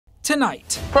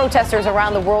tonight. Protesters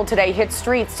around the world today hit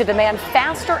streets to demand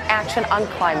faster action on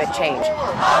climate change.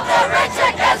 Of the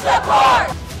rich against the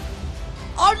poor!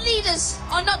 Our leaders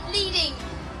are not leading.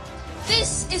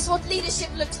 This is what leadership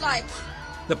looks like.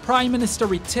 The Prime Minister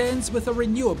returns with a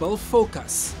renewable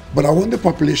focus. But I want the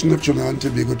population of Trinidad and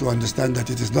Tobago to understand that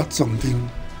it is not something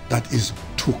that is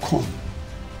to come.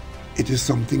 It is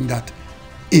something that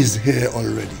is here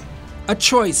already. A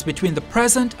choice between the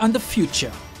present and the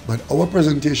future. But our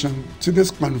presentation to this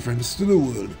conference to the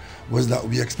world was that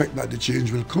we expect that the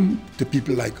change will come to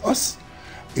people like us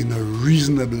in a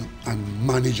reasonable and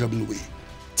manageable way.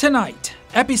 Tonight,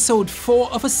 episode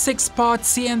 4 of a 6-part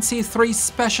CNC3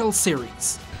 special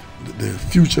series. The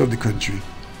future of the country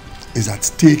is at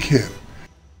stake here.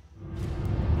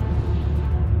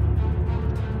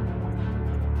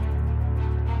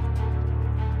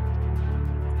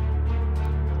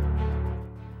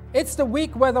 It's the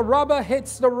week where the rubber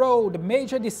hits the road.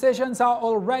 Major decisions are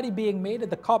already being made at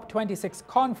the COP26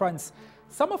 conference,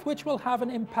 some of which will have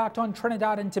an impact on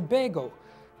Trinidad and Tobago.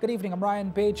 Good evening, I'm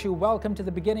Ryan Beju. Welcome to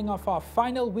the beginning of our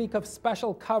final week of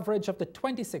special coverage of the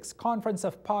 26th Conference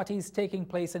of Parties taking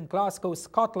place in Glasgow,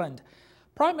 Scotland.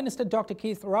 Prime Minister Dr.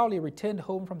 Keith Rowley returned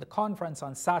home from the conference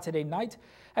on Saturday night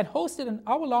and hosted an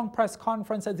hour-long press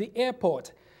conference at the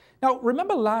airport. Now,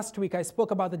 remember last week I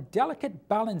spoke about the delicate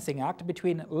balancing act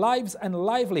between lives and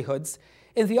livelihoods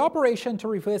in the operation to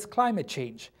reverse climate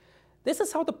change. This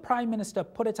is how the Prime Minister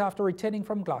put it after returning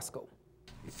from Glasgow.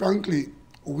 Frankly,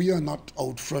 we are not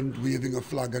out front waving a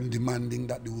flag and demanding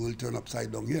that the world turn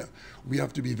upside down here. We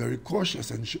have to be very cautious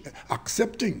and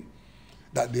accepting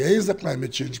that there is a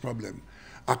climate change problem,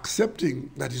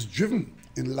 accepting that it's driven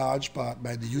in large part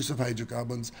by the use of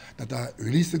hydrocarbons that are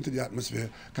released into the atmosphere,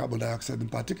 carbon dioxide in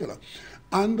particular.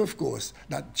 And of course,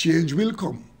 that change will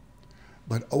come.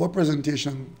 But our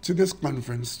presentation to this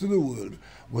conference to the world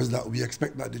was that we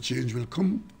expect that the change will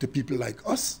come to people like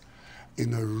us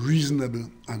in a reasonable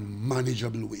and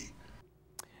manageable way.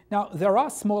 Now, there are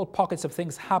small pockets of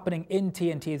things happening in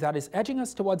TNT that is edging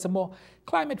us towards a more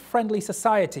climate-friendly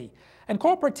society. And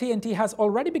corporate TNT has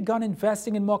already begun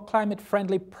investing in more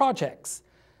climate-friendly projects.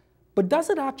 But does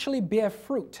it actually bear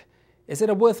fruit? Is it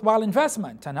a worthwhile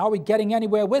investment? And are we getting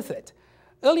anywhere with it?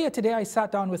 Earlier today, I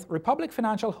sat down with Republic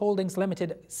Financial Holdings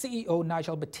Limited CEO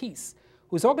Nigel Baptiste,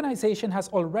 whose organization has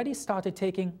already started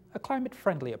taking a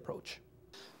climate-friendly approach.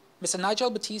 Mr. Nigel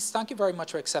Baptiste, thank you very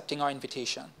much for accepting our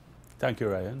invitation. Thank you,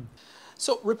 Ryan.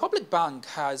 So Republic Bank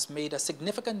has made a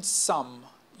significant sum,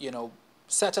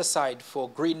 set aside for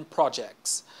green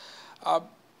projects.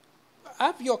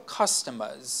 Have your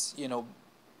customers,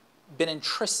 been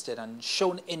interested and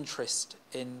shown interest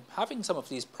in having some of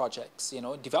these projects,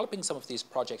 developing some of these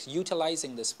projects,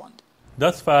 utilizing this fund?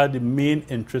 Thus far, the main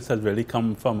interest has really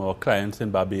come from our clients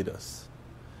in Barbados,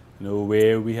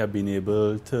 where we have been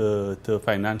able to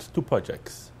finance 2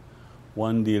 projects,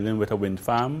 one dealing with a wind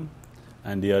farm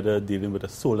and the other dealing with a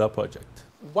solar project.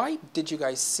 Why did you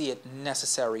guys see it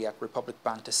necessary at Republic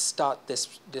Bank to start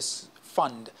this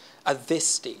fund at this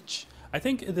stage? I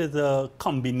think it is a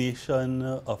combination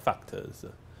of factors.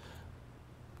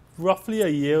 Roughly a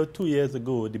year or 2 years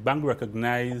ago, the bank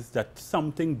recognized that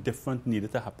something different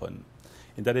needed to happen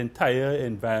in that entire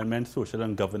environment, social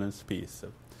and governance space.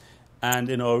 And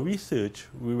in our research,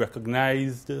 we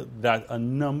recognized that a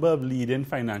number of leading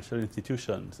financial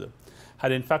institutions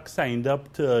had in fact signed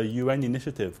up to a UN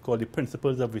initiative called the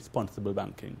Principles of Responsible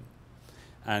Banking.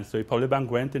 And so Republic Bank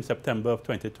went in September of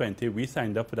 2020, we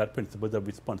signed up for that Principles of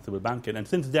Responsible Banking. And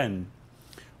since then,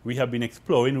 we have been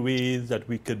exploring ways that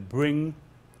we could bring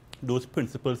those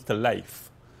principles to life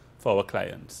for our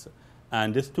clients.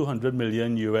 And this $200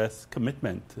 million US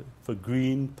commitment for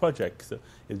green projects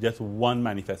is just one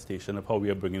manifestation of how we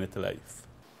are bringing it to life.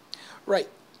 Right.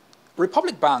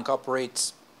 Republic Bank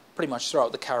operates pretty much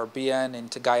throughout the Caribbean,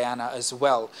 into Guyana as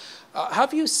well.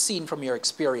 Have you seen from your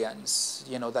experience,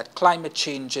 that climate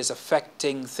change is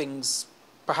affecting things,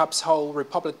 perhaps how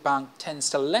Republic Bank tends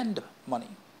to lend money?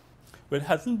 Well, it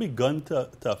hasn't begun to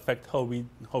affect how we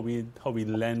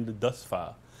lend thus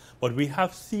far. But we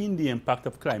have seen the impact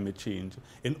of climate change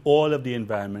in all of the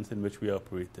environments in which we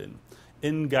operate in.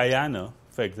 In Guyana,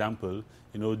 for example,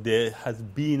 there has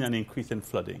been an increase in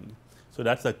flooding. So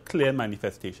that's a clear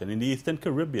manifestation. In the Eastern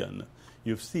Caribbean,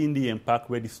 you've seen the impact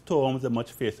where the storms are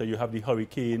much fiercer. You have the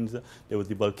hurricanes, there was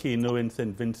the volcano in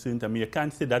St. Vincent. I mean, you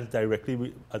can't say that's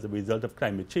directly as a result of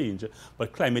climate change,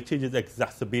 but climate change is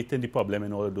exacerbating the problem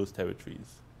in all of those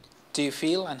territories. Do you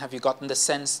feel, and have you gotten the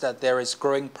sense that there is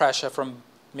growing pressure from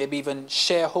maybe even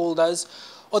shareholders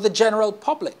or the general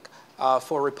public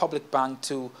for Republic Bank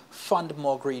to fund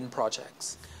more green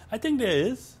projects? I think there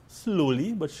is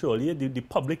slowly but surely, the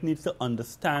public needs to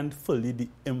understand fully the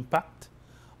impact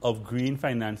of green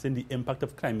financing, the impact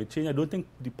of climate change. I don't think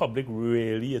the public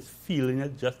really is feeling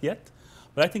it just yet,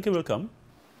 but I think it will come.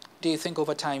 Do you think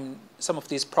over time some of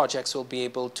these projects will be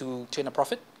able to turn a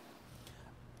profit?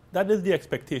 That is the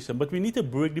expectation, but we need to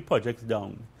break the projects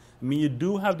down. I mean, you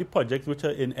do have the projects which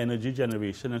are in energy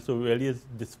generation, and so really is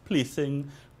displacing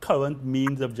current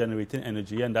means of generating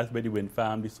energy, and that's where the wind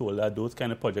farm, the solar, those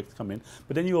kind of projects come in.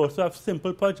 But then you also have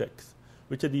simple projects,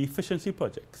 which are the efficiency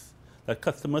projects that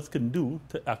customers can do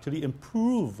to actually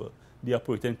improve the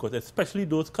operating cost, especially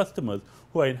those customers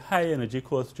who are in high energy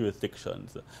cost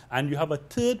jurisdictions. And you have a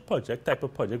third type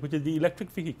of project, which is the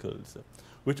electric vehicles,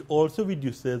 which also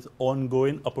reduces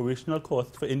ongoing operational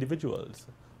costs for individuals.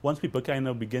 Once people kind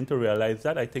of begin to realize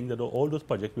that, I think that all those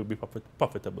projects will be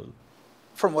profitable.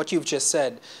 From what you've just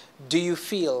said, do you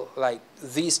feel like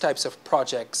these types of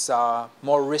projects are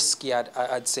more risky,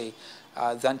 I'd say,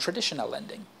 than traditional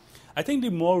lending? I think the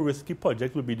more risky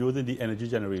projects will be those in the energy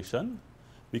generation,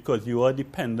 because you are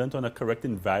dependent on a correct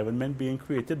environment being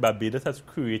created. Barbados has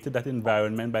created that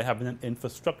environment by having an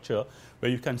infrastructure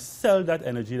where you can sell that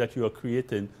energy that you are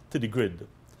creating to the grid.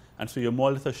 And so you're more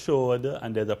or less assured,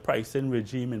 and there's a pricing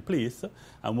regime in place.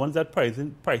 And once that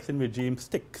pricing regime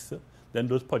sticks, then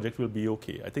those projects will be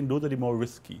okay. I think those are the more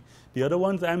risky. The other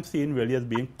ones I'm seeing really as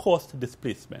being cost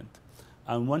displacement.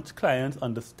 And once clients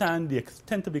understand the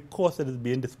extent of the cost that is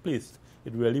being displaced,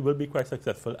 it really will be quite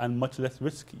successful and much less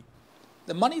risky.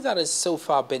 The money that has so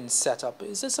far been set up,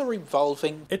 is this a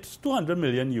revolving? It's 200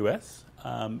 million US.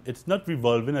 It's not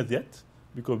revolving as yet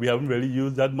because we haven't really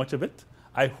used that much of it.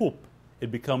 I hope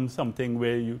it becomes something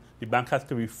where the bank has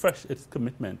to refresh its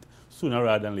commitment sooner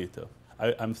rather than later.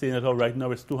 I'm saying that right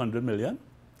now it's 200 million,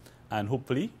 and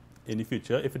hopefully in the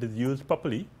future, if it is used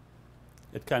properly,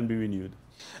 it can be renewed.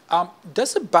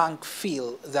 Does the bank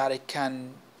feel that it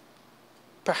can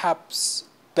perhaps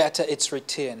better its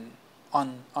return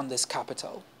on this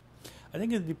capital? I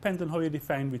think it depends on how you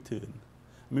define return.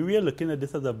 I mean, we are looking at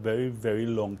this as a very, very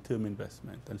long-term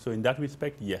investment. And so in that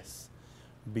respect, yes,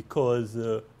 because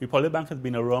Republic Bank has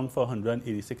been around for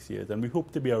 186 years, and we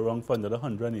hope to be around for another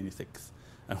 186.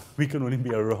 And we can only be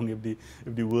around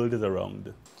if the world is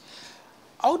around.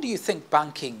 How do you think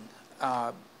banking,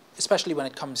 especially when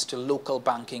it comes to local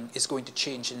banking, is going to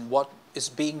change in what is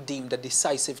being deemed a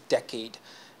decisive decade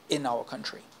in our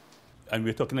country? And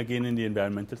we're talking again in the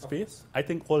environmental space. I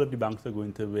think all of the banks are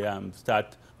going to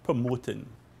start promoting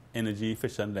energy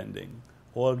efficient lending.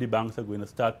 All of the banks are going to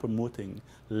start promoting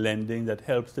lending that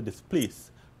helps to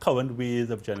displace current ways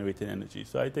of generating energy.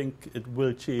 So I think it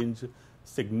will change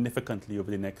significantly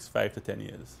over the next 5 to 10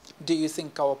 years. Do you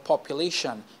think our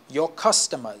population, your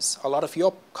customers, a lot of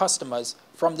your customers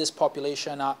from this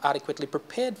population are adequately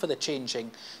prepared for the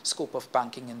changing scope of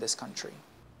banking in this country?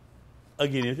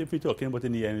 Again, if we're talking about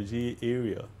in the energy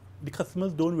area, the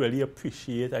customers don't really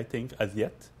appreciate, I think, as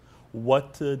yet,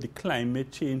 what the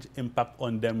climate change impact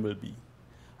on them will be.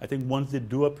 I think once they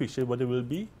do appreciate what it will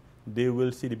be, they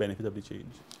will see the benefit of the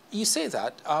change. You say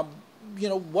that.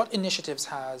 What initiatives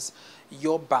has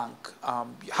your bank,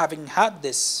 having had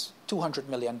this $200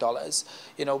 million,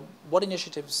 what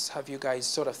initiatives have you guys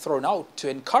sort of thrown out to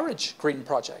encourage green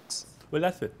projects? Well,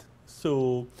 that's it.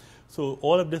 So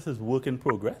all of this is work in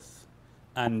progress.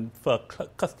 And for a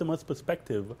customer's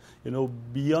perspective,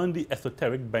 beyond the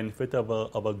esoteric benefit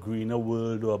of a greener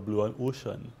world or a bluer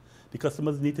ocean, the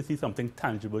customers need to see something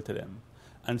tangible to them.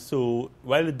 And so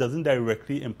while it doesn't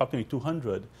directly impact on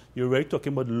 200, you're really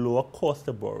talking about lower cost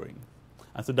of borrowing.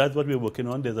 And so that's what we're working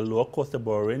on. There's a lower cost of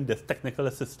borrowing. There's technical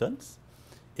assistance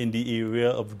in the area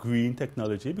of green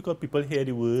technology, because people hear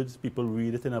the words, people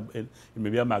read it in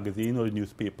maybe a magazine or the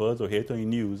newspapers or hear it on the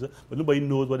news, but nobody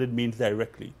knows what it means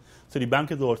directly. So the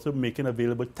bank is also making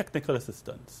available technical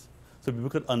assistance, so people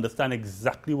could understand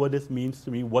exactly what this means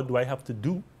to me, what do I have to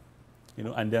do,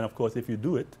 and then of course if you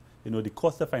do it, the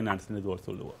cost of financing is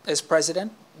also lower. As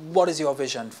president, what is your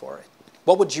vision for it?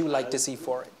 What would you like to see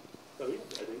for it?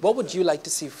 What would you like to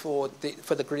see for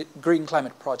the Green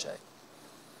Climate Project?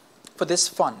 For this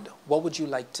fund, what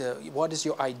is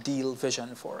your ideal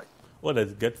vision for it? Well,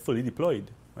 it gets fully deployed,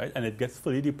 right? And it gets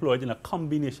fully deployed in a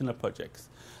combination of projects.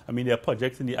 I mean, there are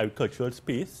projects in the agricultural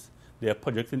space, there are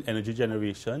projects in energy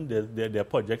generation, there are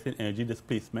projects in energy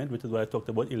displacement, which is what I talked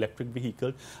about, electric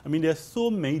vehicles. I mean, there are so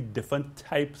many different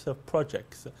types of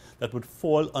projects that would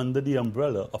fall under the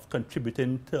umbrella of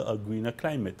contributing to a greener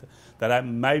climate, that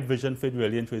my vision for it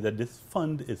really and truly that this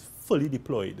fund is fully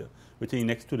deployed within the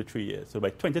next 2 to 3 years. So by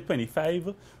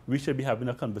 2025, we should be having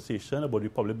a conversation about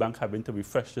Republic Bank having to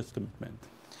refresh this commitment.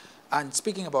 And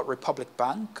speaking about Republic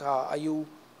Bank, are you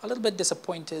a little bit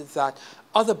disappointed that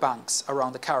other banks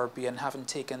around the Caribbean haven't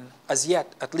taken, as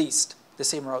yet at least, the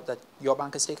same route that your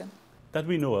bank has taken? That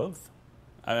we know of.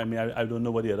 I mean, I don't know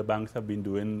what the other banks have been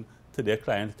doing to their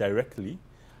clients directly.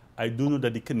 I do know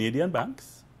that the Canadian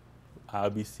banks,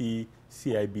 RBC,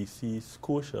 CIBC,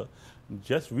 Scotia,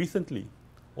 just recently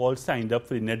all signed up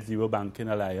for the Net Zero Banking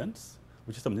Alliance,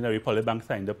 which is something that Republic Bank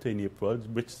signed up to in April,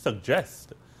 which suggests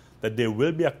that there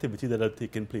will be activities that are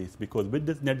taking place. Because with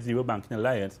this Net Zero Banking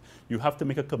Alliance, you have to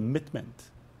make a commitment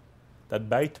that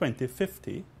by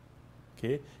 2050,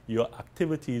 okay, your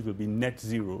activities will be net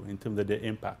zero in terms of their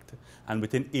impact. And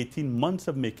within 18 months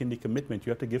of making the commitment, you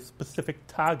have to give specific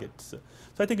targets. So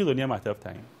I think it's only a matter of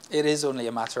time. It is only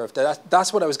a matter of time.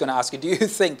 That's what I was going to ask you. Do you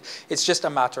think it's just a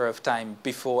matter of time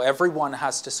before everyone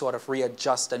has to sort of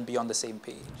readjust and be on the same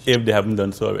page? If they haven't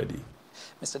done so already.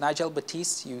 Mr. Nigel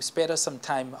Baptiste, you spared us some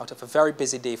time out of a very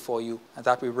busy day for you, and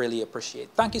that we really appreciate.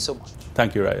 Thank you so much.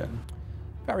 Thank you, Ryan.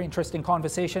 Very interesting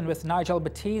conversation with Nigel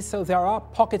Baptiste. So there are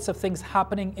pockets of things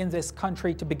happening in this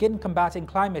country to begin combating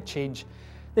climate change.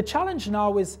 The challenge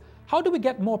now is, how do we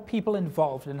get more people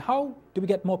involved and how do we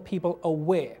get more people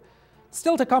aware?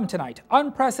 Still to come tonight,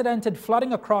 unprecedented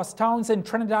flooding across towns in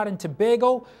Trinidad and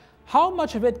Tobago. How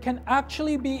much of it can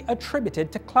actually be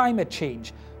attributed to climate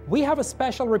change? We have a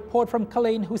special report from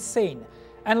Kalain Hussein.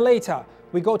 And later,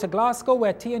 we go to Glasgow,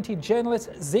 where TNT journalist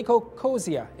Zico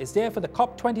Kozia is there for the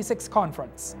COP26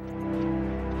 conference.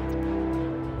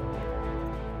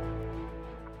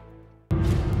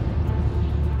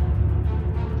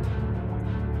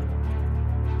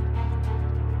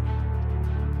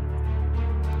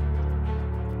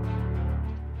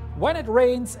 When it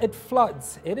rains, it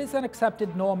floods. It is an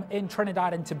accepted norm in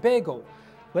Trinidad and Tobago.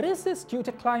 But is this due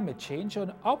to climate change,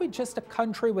 or are we just a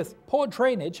country with poor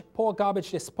drainage, poor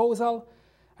garbage disposal,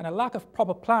 and a lack of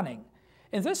proper planning?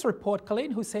 In this report,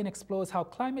 Kalain Hussein explores how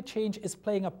climate change is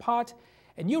playing a part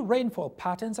in new rainfall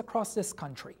patterns across this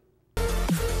country.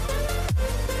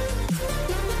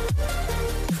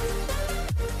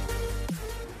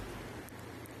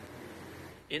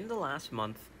 In the last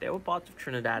month, there were parts of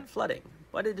Trinidad flooding,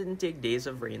 but it didn't take days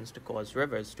of rains to cause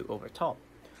rivers to overtop.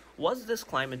 Was this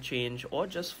climate change or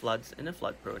just floods in a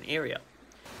flood-prone area?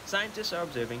 Scientists are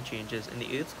observing changes in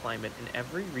the Earth's climate in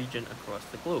every region across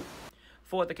the globe.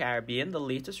 For the Caribbean, the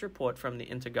latest report from the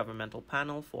Intergovernmental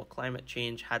Panel for Climate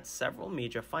Change had several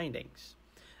major findings.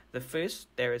 The first,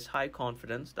 there is high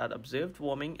confidence that observed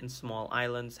warming in small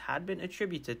islands had been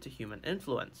attributed to human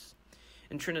influence.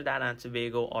 In Trinidad and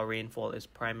Tobago, our rainfall is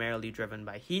primarily driven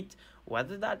by heat,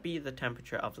 whether that be the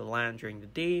temperature of the land during the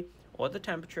day or the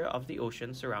temperature of the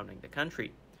ocean surrounding the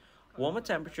country. Warmer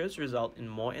temperatures result in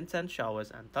more intense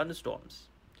showers and thunderstorms.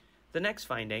 The next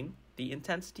finding, the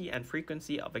intensity and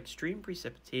frequency of extreme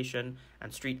precipitation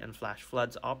and street and flash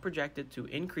floods are projected to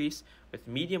increase with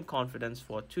medium confidence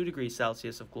for 2 degrees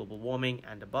Celsius of global warming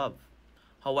and above.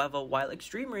 However, while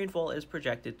extreme rainfall is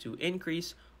projected to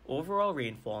increase, overall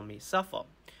rainfall may suffer.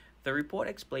 The report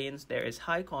explains there is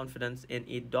high confidence in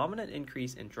a dominant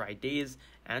increase in dry days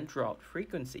and drought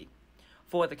frequency.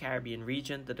 For the Caribbean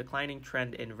region, the declining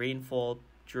trend in rainfall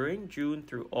during June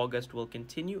through August will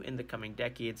continue in the coming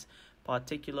decades,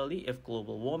 particularly if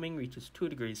global warming reaches 2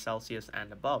 degrees Celsius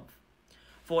and above.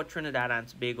 For Trinidad and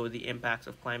Tobago, the impacts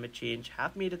of climate change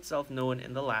have made itself known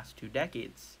in the last 2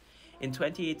 decades. In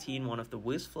 2018, one of the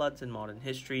worst floods in modern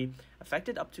history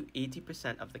affected up to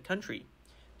 80% of the country.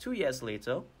 2 years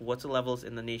later, water levels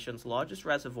in the nation's largest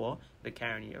reservoir, the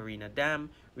Caroni Arena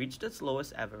Dam, reached its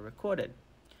lowest ever recorded.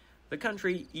 The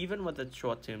country, even with its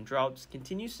short-term droughts,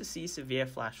 continues to see severe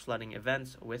flash flooding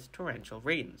events with torrential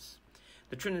rains.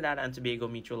 The Trinidad and Tobago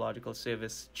Meteorological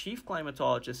Service Chief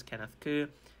Climatologist Kenneth Kerr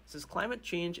says climate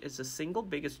change is the single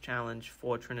biggest challenge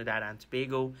for Trinidad and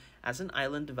Tobago as an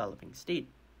island developing state.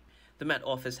 The Met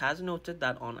Office has noted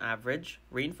that on average,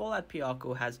 rainfall at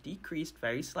Piarco has decreased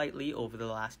very slightly over the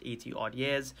last 80-odd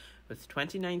years, with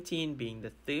 2019 being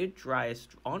the third driest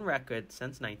on record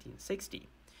since 1960.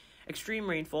 Extreme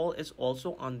rainfall is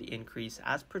also on the increase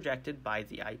as projected by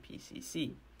the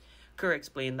IPCC. Kerr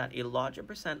explained that a larger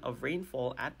percent of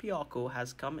rainfall at Piarco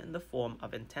has come in the form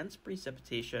of intense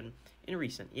precipitation in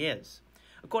recent years.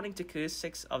 According to Kerr,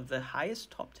 6 of the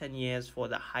highest top 10 years for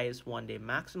the highest one-day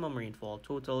maximum rainfall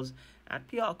totals at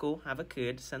Piarco have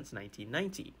occurred since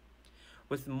 1990.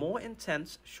 With more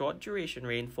intense, short-duration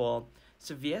rainfall,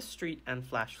 severe street and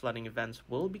flash flooding events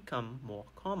will become more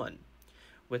common.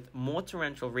 With more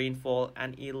torrential rainfall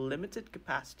and a limited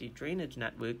capacity drainage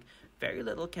network, very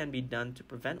little can be done to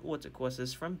prevent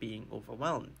watercourses from being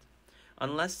overwhelmed.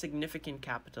 Unless significant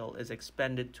capital is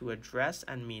expended to address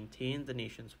and maintain the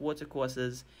nation's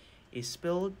watercourses, a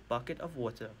spilled bucket of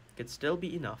water could still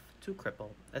be enough to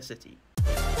cripple a city.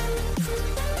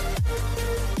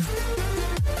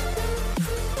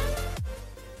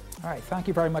 All right, thank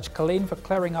you very much, Colleen, for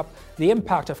clearing up the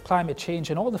impact of climate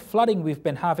change and all the flooding we've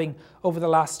been having over the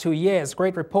last 2 years.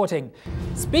 Great reporting.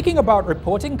 Speaking about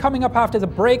reporting, coming up after the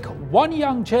break, one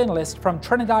young journalist from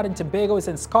Trinidad and Tobago is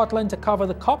in Scotland to cover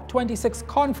the COP26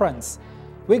 conference.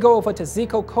 We go over to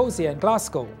Zico Cozier in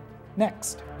Glasgow.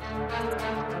 Next.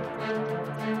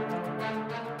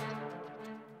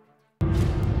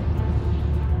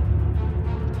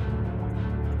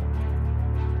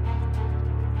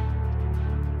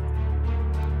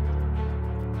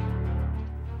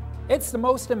 It's the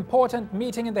most important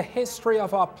meeting in the history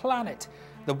of our planet.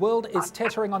 The world is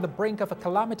teetering on the brink of a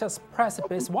calamitous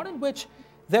precipice, one in which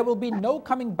there will be no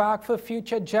coming back for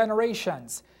future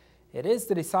generations. It is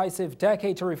the decisive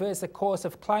decade to reverse the course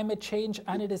of climate change,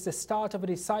 and it is the start of a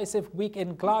decisive week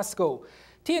in Glasgow.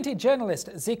 TNT journalist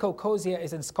Zico Cozier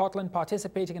is in Scotland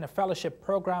participating in a fellowship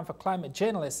program for climate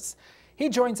journalists. He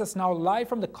joins us now live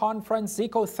from the conference.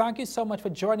 Zico, thank you so much for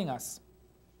joining us.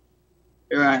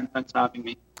 Hey Ryan, thanks for having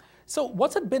me. So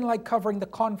what's it been like covering the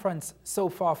conference so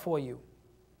far for you?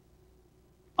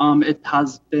 It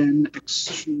has been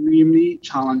extremely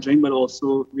challenging, but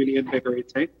also really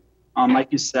invigorating.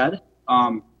 Like you said,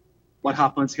 what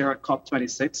happens here at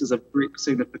COP26 is of great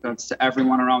significance to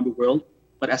everyone around the world,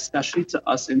 but especially to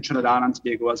us in Trinidad and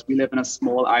Tobago, as we live in a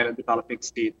small island developing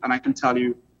state. And I can tell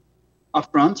you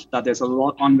upfront that there's a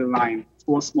lot on the line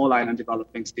for small island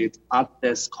developing states at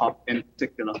this COP in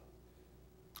particular.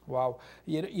 Wow.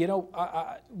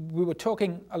 We were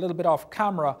talking a little bit off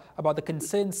camera about the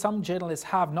concerns some journalists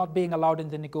have not being allowed in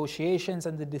the negotiations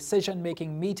and the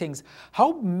decision-making meetings.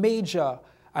 How major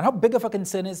and how big of a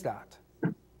concern is that?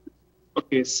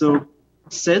 Okay, so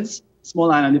SIDS,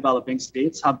 small island developing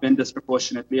states, have been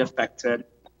disproportionately affected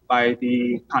by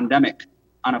the pandemic.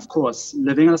 And of course,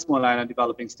 living in a small island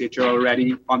developing state, you're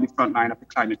already on the front line of the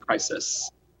climate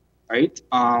crisis. Right?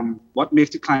 What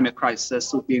makes the climate crisis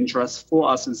so dangerous for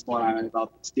us in small island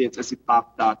developing states is the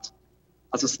fact that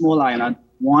as a small island,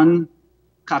 one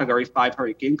Category 5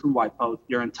 hurricane can wipe out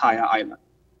your entire island.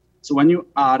 So when you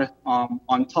add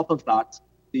on top of that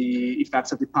the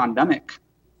effects of the pandemic,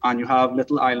 and you have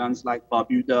little islands like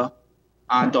Barbuda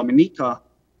and Dominica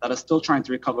that are still trying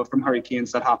to recover from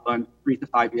hurricanes that happened 3 to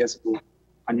 5 years ago,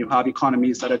 and you have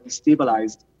economies that are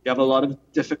destabilized, you have a lot of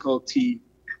difficulty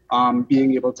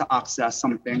being able to access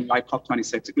something like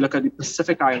COP26. If you look at the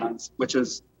Pacific Islands, which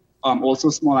is also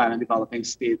small island developing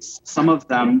states, some of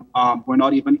them were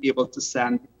not even able to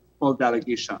send full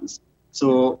delegations.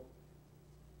 So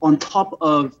on top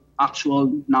of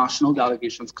actual national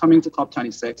delegations coming to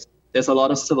COP26, there's a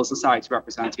lot of civil society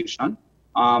representation,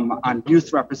 and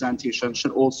youth representation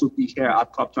should also be here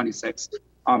at COP26.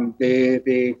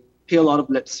 They pay a lot of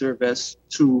lip service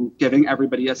to giving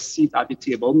everybody a seat at the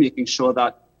table, making sure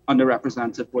that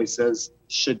underrepresented voices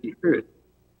should be heard,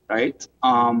 right?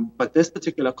 But this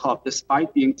particular COP,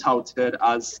 despite being touted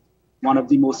as one of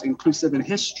the most inclusive in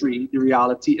history, the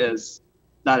reality is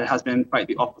that it has been quite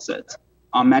the opposite.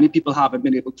 Many people haven't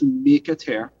been able to make it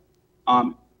here.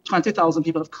 20,000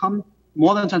 people have come,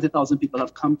 more than 20,000 people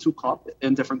have come to COP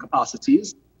in different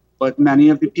capacities, but many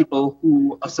of the people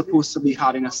who are supposed to be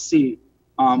having a say,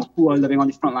 who are living on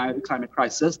the front line of the climate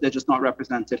crisis, they're just not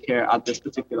represented here at this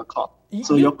particular COP.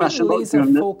 So your question about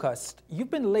you've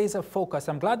been laser focused.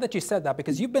 I'm glad that you said that,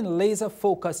 because you've been laser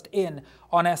focused in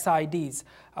on SIDs,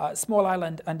 small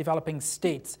island and developing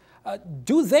states.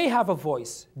 Do they have a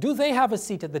voice? Do they have a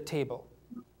seat at the table?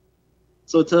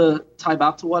 So to tie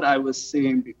back to what I was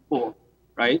saying before,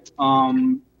 right?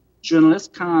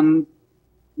 Journalists can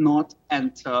not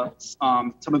enter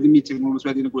some of the meeting rooms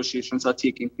where the negotiations are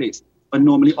taking place. But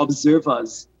normally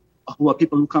observers, who are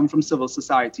people who come from civil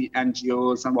society,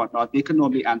 NGOs and whatnot, they can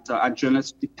normally enter, and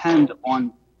journalists depend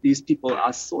on these people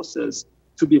as sources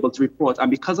to be able to report. And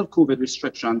because of COVID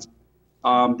restrictions,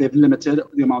 they've limited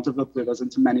the amount of observers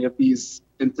into many of these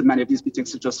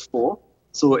meetings to just 4.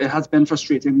 So it has been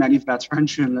frustrating. Many veteran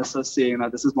journalists are saying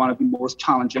that this is one of the most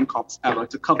challenging COPs ever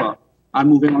to cover. And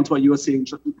moving on to what you were saying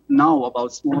now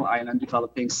about small island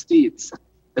developing states,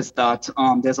 is that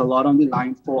there's a lot on the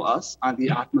line for us, and the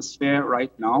atmosphere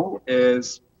right now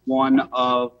is one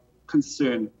of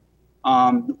concern.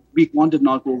 Week 1 did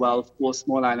not go well for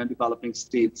small island developing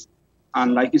states.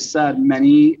 And like you said,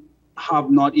 many have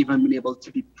not even been able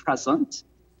to be present.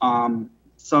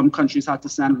 Some countries had to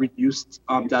send reduced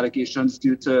delegations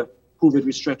due to COVID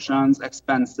restrictions,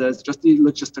 expenses, just the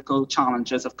logistical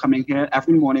challenges of coming here.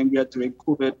 Every morning we are doing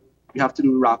COVID. We have to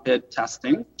do rapid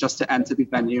testing just to enter the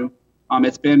venue.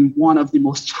 It's been one of the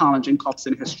most challenging COPs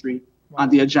in history. Wow.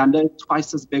 And the agenda is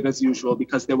twice as big as usual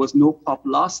because there was no COP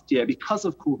last year because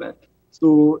of COVID.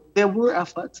 So there were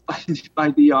efforts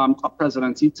by the COP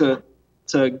presidency to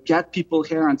get people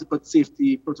here and to put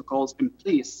safety protocols in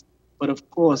place. But of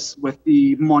course, with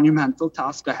the monumental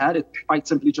task ahead, it quite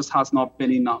simply just has not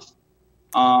been enough.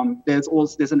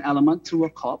 There's an element to a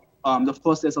COP. Of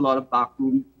course, there's a lot of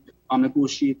backroom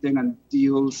negotiating and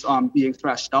deals being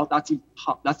threshed out. That's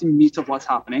the meat of what's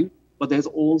happening. But there's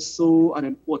also an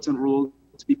important role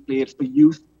to be played for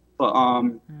youth,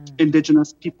 for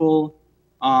indigenous people,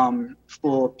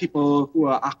 for people who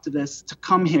are activists to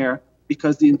come here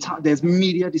because there's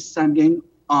media descending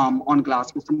on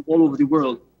Glasgow from all over the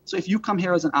world. So if you come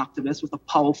here as an activist with a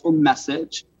powerful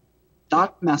message,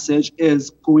 that message is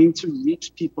going to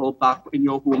reach people back in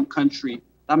your home country.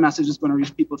 That message is going to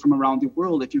reach people from around the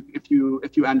world if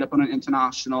you end up on an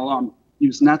international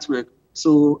news network.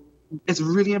 So it's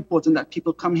really important that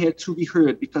people come here to be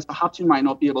heard because perhaps you might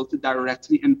not be able to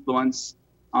directly influence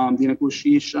the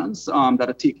negotiations that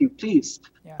are taking place.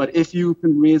 Yeah. But if you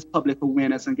can raise public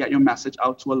awareness and get your message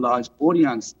out to a large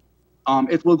audience,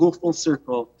 it will go full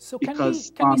circle. So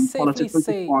because can we safely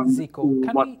say,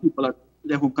 Zico, what people are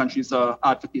their home countries are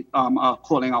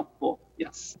calling out for.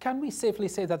 Yes. Can we safely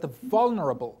say that the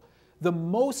vulnerable, the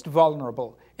most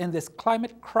vulnerable in this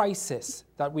climate crisis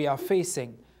that we are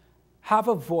facing, have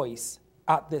a voice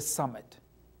at this summit?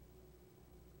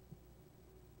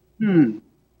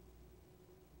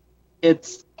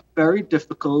 It's very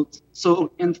difficult.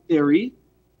 So in theory,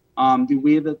 the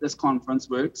way that this conference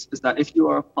works is that if you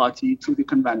are a party to the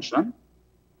convention,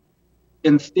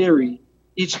 in theory,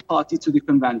 each party to the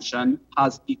convention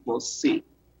has equal say.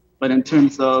 But in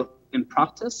terms of, in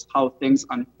practice, how things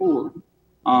unfold,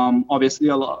 obviously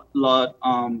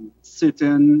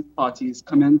certain parties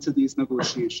come into these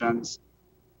negotiations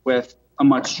with a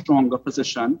much stronger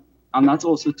position. And that's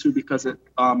also true because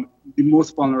the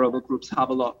most vulnerable groups have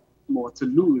a lot more to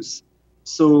lose.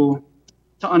 So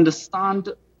to understand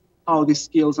how the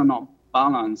scales are not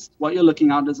balanced, what you're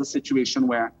looking at is a situation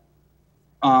where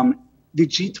the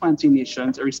G20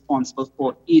 nations are responsible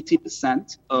for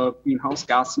 80% of greenhouse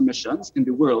gas emissions in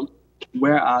the world,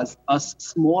 whereas us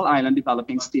small island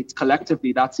developing states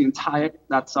collectively, that's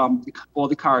all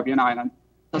the Caribbean islands,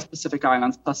 plus Pacific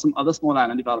islands, plus some other small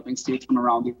island developing states from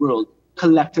around the world.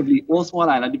 Collectively, all small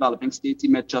island developing states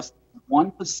emit just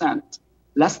 1%,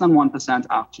 less than 1%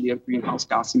 actually of greenhouse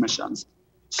gas emissions.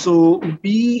 So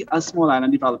we as small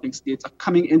island developing states are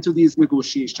coming into these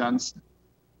negotiations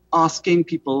asking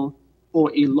people for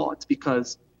a lot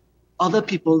because other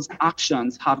people's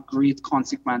actions have great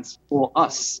consequence for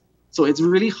us. So it's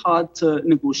really hard to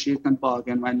negotiate and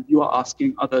bargain when you are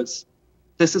asking others,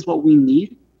 this is what we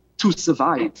need to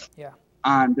survive. Yeah.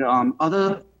 And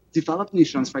other developed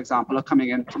nations, for example, are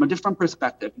coming in from a different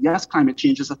perspective. Yes, climate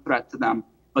change is a threat to them,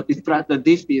 but the threat that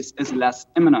they face is less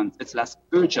imminent, it's less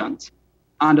urgent.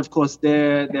 And of course,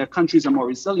 their countries are more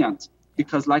resilient.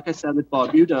 Because like I said with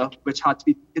Barbuda, which had to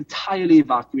be entirely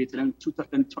evacuated in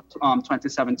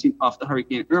 2017 after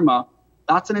Hurricane Irma,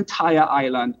 that's an entire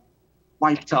island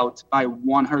wiped out by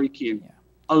one hurricane. Yeah.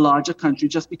 A larger country,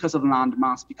 just because of land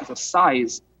mass, because of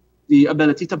size, the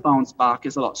ability to bounce back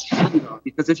is a lot stronger.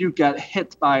 Because if you get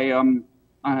hit by an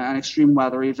extreme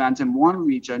weather event in one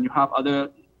region, you have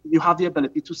the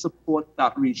ability to support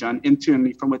that region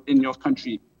internally from within your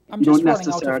country. I'm just running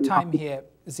out of time here,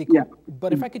 Zico. Yeah.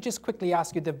 But if I could just quickly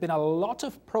ask you, there have been a lot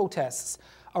of protests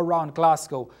around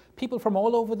Glasgow. People from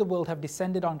all over the world have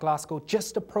descended on Glasgow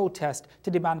just to protest,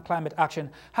 to demand climate action.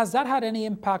 Has that had any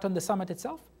impact on the summit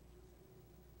itself?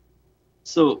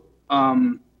 So,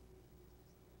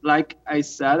 like I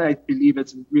said, I believe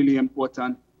it's really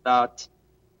important that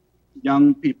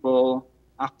young people,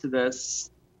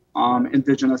 activists,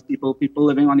 indigenous people, people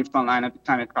living on the front line of the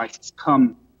climate crisis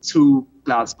come to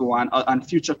Glasgow and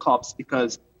future COPs,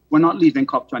 because we're not leaving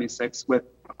COP26 with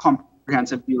a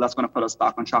comprehensive deal that's going to put us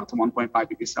back on track to 1.5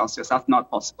 degrees Celsius. That's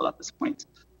not possible at this point.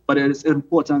 But it is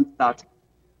important that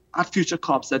at future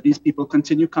COPs that these people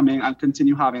continue coming and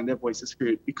continue having their voices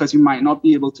heard, because you might not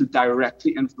be able to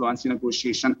directly influence the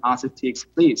negotiation as it takes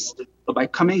place. But by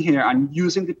coming here and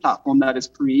using the platform that is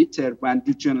created when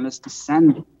the journalists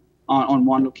descend on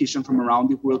one location from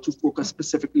around the world to focus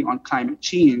specifically on climate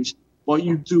change, what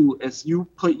you do is you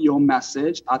put your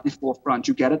message at the forefront.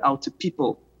 You get it out to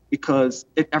people, because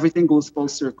if everything goes full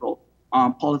circle,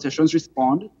 politicians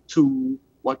respond to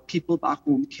what people back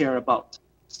home care about.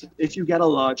 So if you get a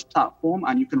large platform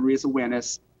and you can raise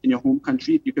awareness in your home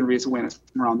country, if you can raise awareness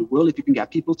from around the world, if you can get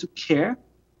people to care,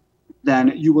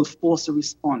 then you will force a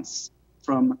response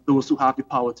from those who have the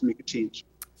power to make a change.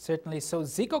 Certainly. So,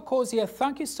 Zico Kozia,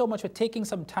 thank you so much for taking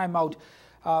some time out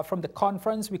from the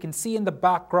conference. We can see in the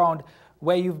background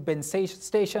where you've been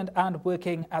stationed and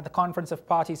working at the Conference of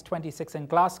Parties 26 in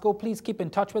Glasgow. Please keep in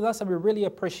touch with us, and we really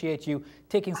appreciate you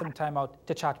taking some time out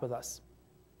to chat with us.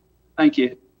 Thank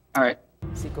you. All right.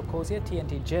 Zico Kozia,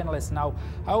 TNT journalist. Now,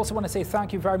 I also want to say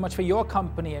thank you very much for your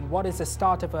company and what is the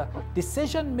start of a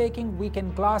decision-making week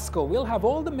in Glasgow. We'll have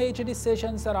all the major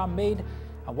decisions that are made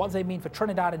and what they mean for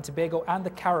Trinidad and Tobago and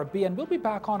the Caribbean. We'll be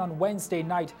back on Wednesday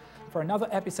night for another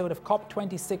episode of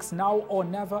COP26 Now or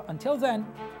Never. Until then,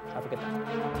 have a good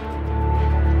night.